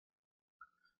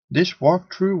This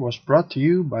walkthrough was brought to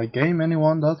you by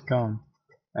GameAnyone.com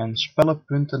and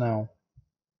Spellen.nl.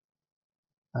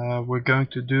 We're going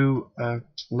to do a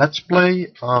let's play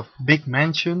of Big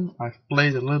Mansion. I've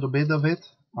played a little bit of it.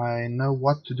 I know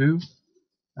what to do,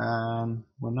 and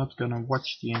we're not gonna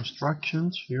watch the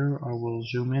instructions. Here I will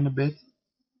zoom in a bit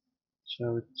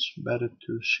so it's better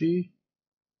to see.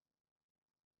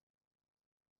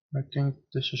 I think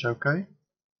this is okay.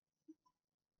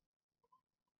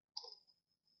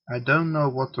 I don't know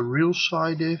what the real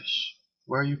site is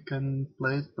where you can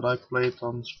play it, but I play it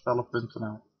on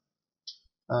Spellen.nl.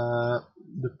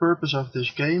 The purpose of this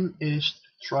game is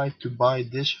to try to buy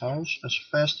this house as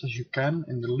fast as you can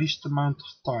in the least amount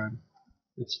of time.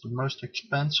 It's the most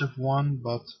expensive one,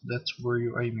 but that's where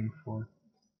you're aiming for.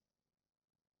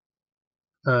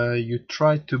 You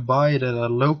try to buy it at a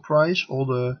low price, all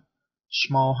the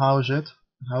small houses.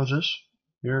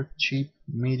 Here, cheap,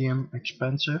 medium,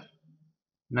 expensive.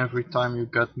 And every time you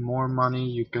get more money,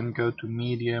 you can go to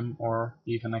medium or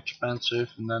even expensive,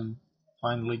 and then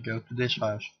finally go to this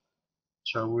house.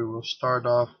 So we will start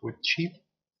off with cheap,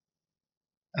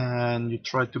 and you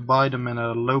try to buy them at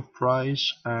a low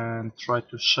price and try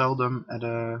to sell them at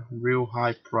a real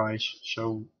high price.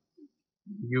 So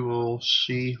you will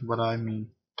see what I mean.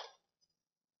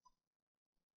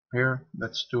 Here,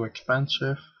 that's too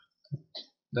expensive.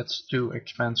 That's too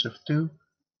expensive too.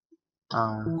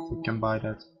 We can buy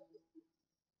that.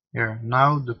 Here,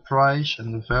 now the price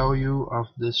and the value of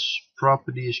this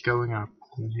property is going up.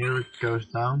 And here it goes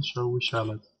down, so we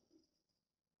sell it.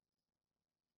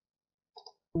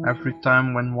 Every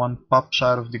time when one pops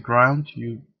out of the ground,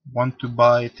 you want to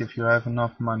buy it if you have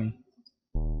enough money.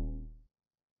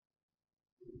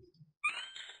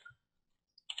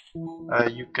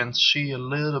 You can see a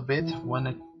little bit when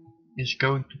it is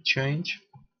going to change,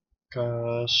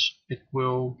 because it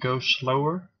will go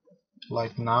slower,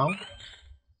 like now,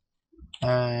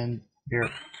 and here,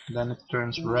 then it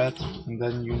turns red, and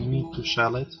then you need to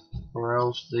sell it, or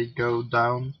else they go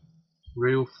down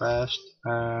real fast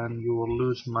and you will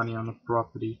lose money on the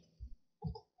property.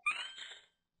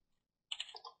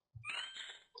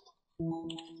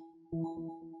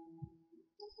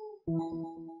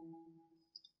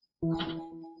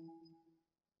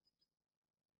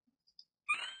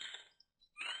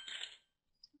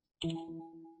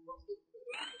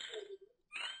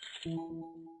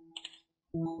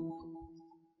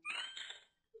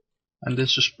 And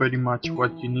this is pretty much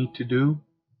what you need to do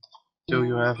till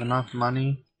you have enough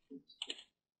money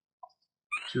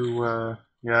to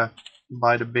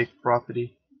buy the big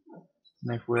property.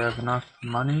 And if we have enough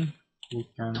money, we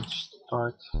can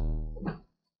start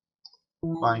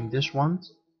buying this one.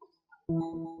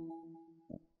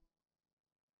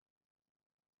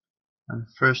 And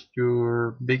first,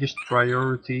 your biggest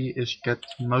priority is get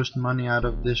most money out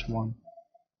of this one.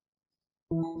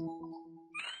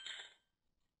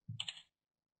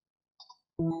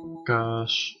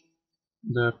 Because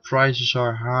the prices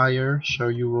are higher, so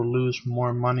you will lose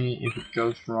more money if it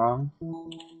goes wrong.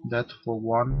 That for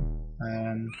one.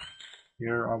 And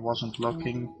here I wasn't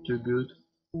looking too good.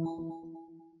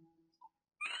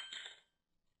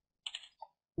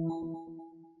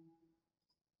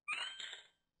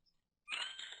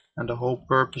 And the whole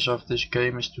purpose of this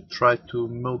game is to try to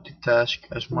multitask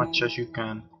as much as you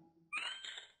can.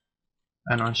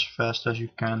 And as fast as you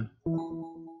can.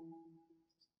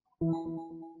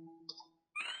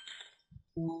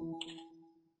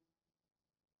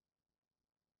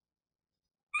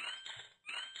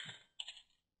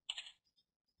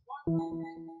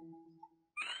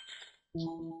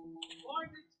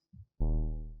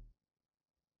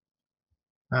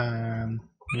 And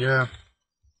yeah,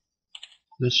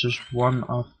 this is one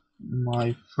of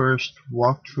my first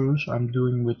walkthroughs I'm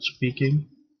doing with speaking.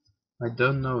 I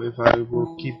don't know if I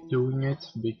will keep doing it,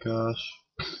 because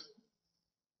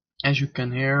as you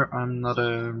can hear, I'm not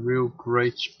a real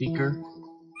great speaker.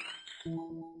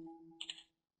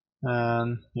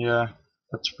 And yeah,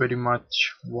 that's pretty much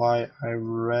why I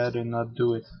rather not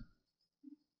do it.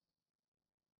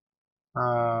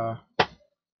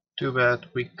 Too bad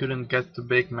we couldn't get the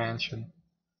big mansion.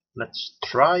 Let's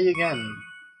try again.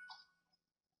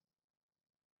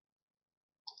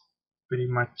 Pretty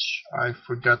much I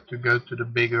forgot to go to the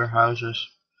bigger houses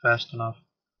fast enough.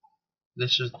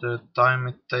 This is the time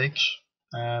it takes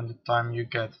and the time you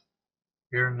get.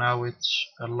 Here now it's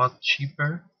a lot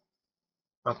cheaper,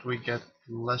 but we get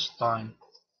less time,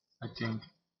 I think.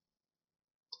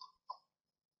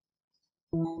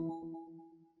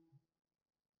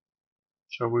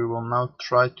 So we will now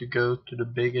try to go to the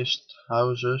biggest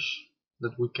houses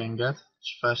that we can get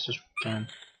as fast as we can.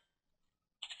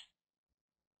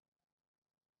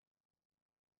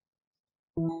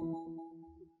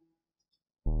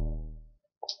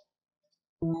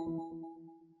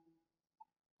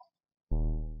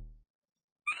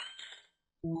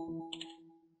 You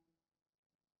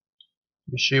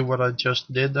see what I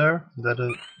just did there?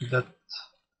 That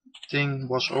thing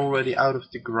was already out of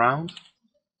the ground,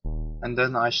 and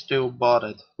then I still bought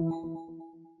it.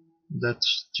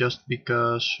 That's just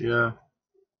because, yeah,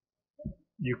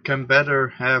 you can better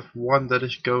have one that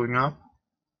is going up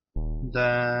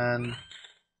than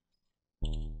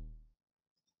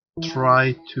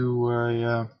try to,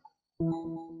 yeah,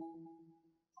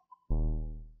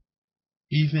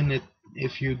 even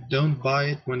if you don't buy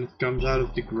it when it comes out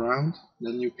of the ground,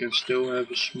 then you can still have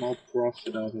a small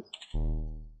profit of it.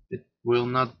 It will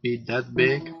not be that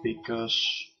big because,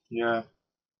 yeah,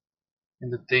 in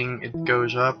the thing it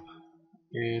goes up,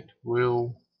 it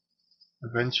will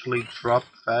eventually drop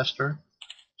faster,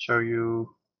 so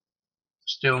you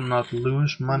still not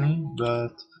lose money,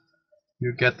 but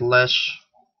you get less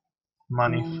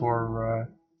money for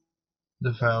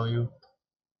the value,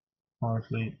 or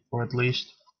at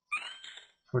least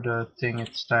for the thing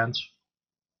it stands.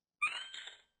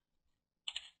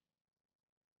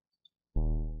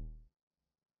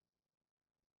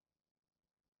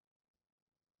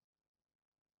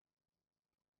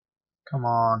 Come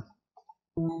on,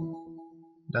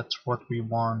 that's what we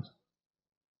want.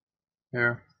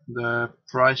 Here, the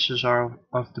prices are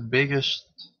of the biggest,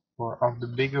 or of the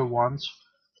bigger ones.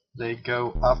 They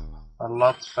go up a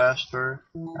lot faster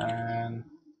and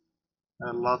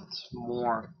a lot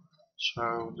more.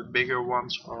 So the bigger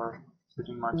ones are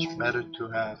pretty much better to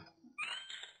have.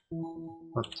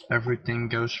 But everything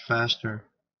goes faster.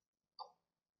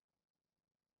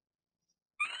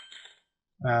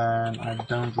 And I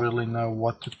don't really know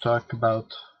what to talk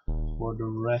about for the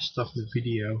rest of the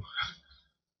video.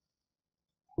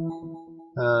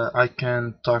 I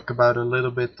can talk about a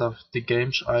little bit of the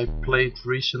games I played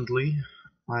recently.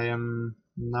 I am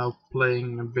now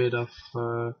playing a bit of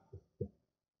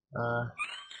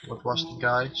what was the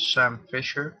guy? Sam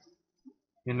Fisher.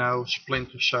 You know,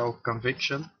 Splinter Cell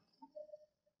Conviction.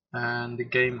 And the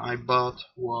game I bought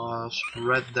was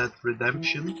Red Dead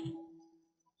Redemption.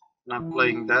 And I'm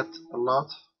playing that a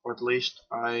lot, or at least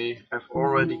I have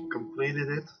already completed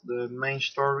it, the main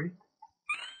story,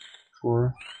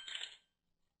 for,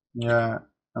 yeah,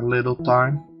 a little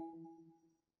time.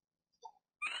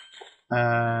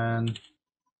 And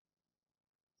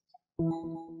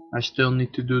I still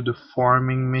need to do the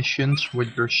farming missions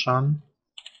with your son.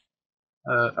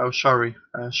 Oh sorry,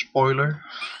 spoiler.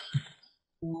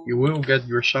 You will get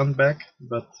your son back,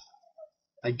 but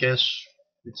I guess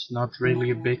it's not really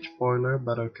a big spoiler,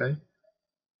 but okay.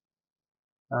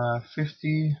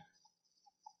 50.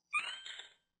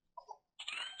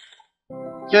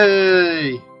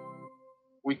 Yay!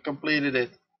 We completed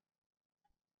it.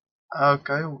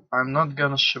 Okay, I'm not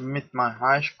gonna submit my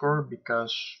high score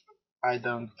because I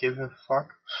don't give a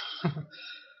fuck.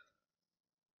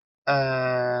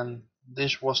 And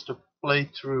this was the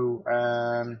playthrough,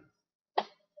 and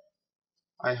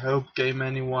I hope Game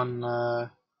Anyone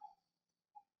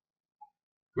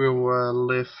will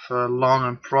live long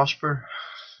and prosper.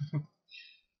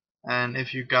 And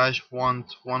if you guys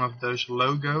want one of those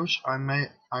logos I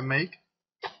make,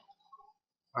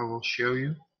 I will show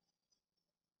you.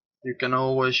 You can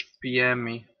always PM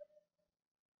me.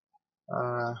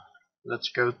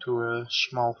 Let's go to a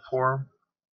small forum,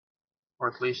 or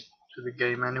at least to the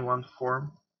Game Anyone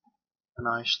forum. And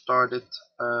I started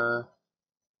a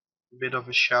bit of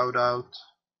a shout out.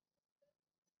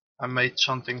 I made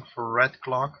something for Red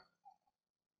Clock,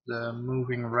 the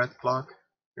moving red clock.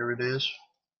 Here it is.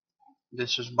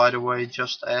 This is, by the way,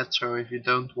 just ad, so if you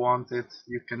don't want it,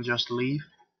 you can just leave.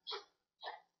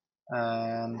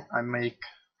 And I make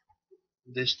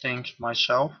these things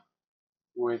myself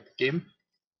with GIMP.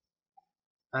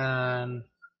 And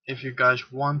if you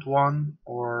guys want one,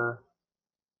 or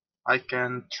I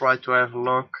can try to have a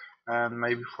look, and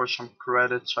maybe for some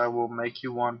credits I will make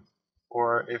you one.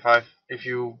 Or if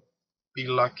you be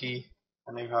lucky,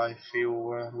 and if I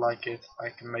feel like it, I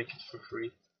can make it for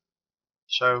free.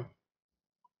 So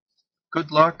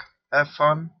good luck, have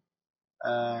fun,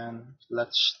 and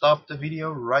let's stop the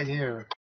video right here.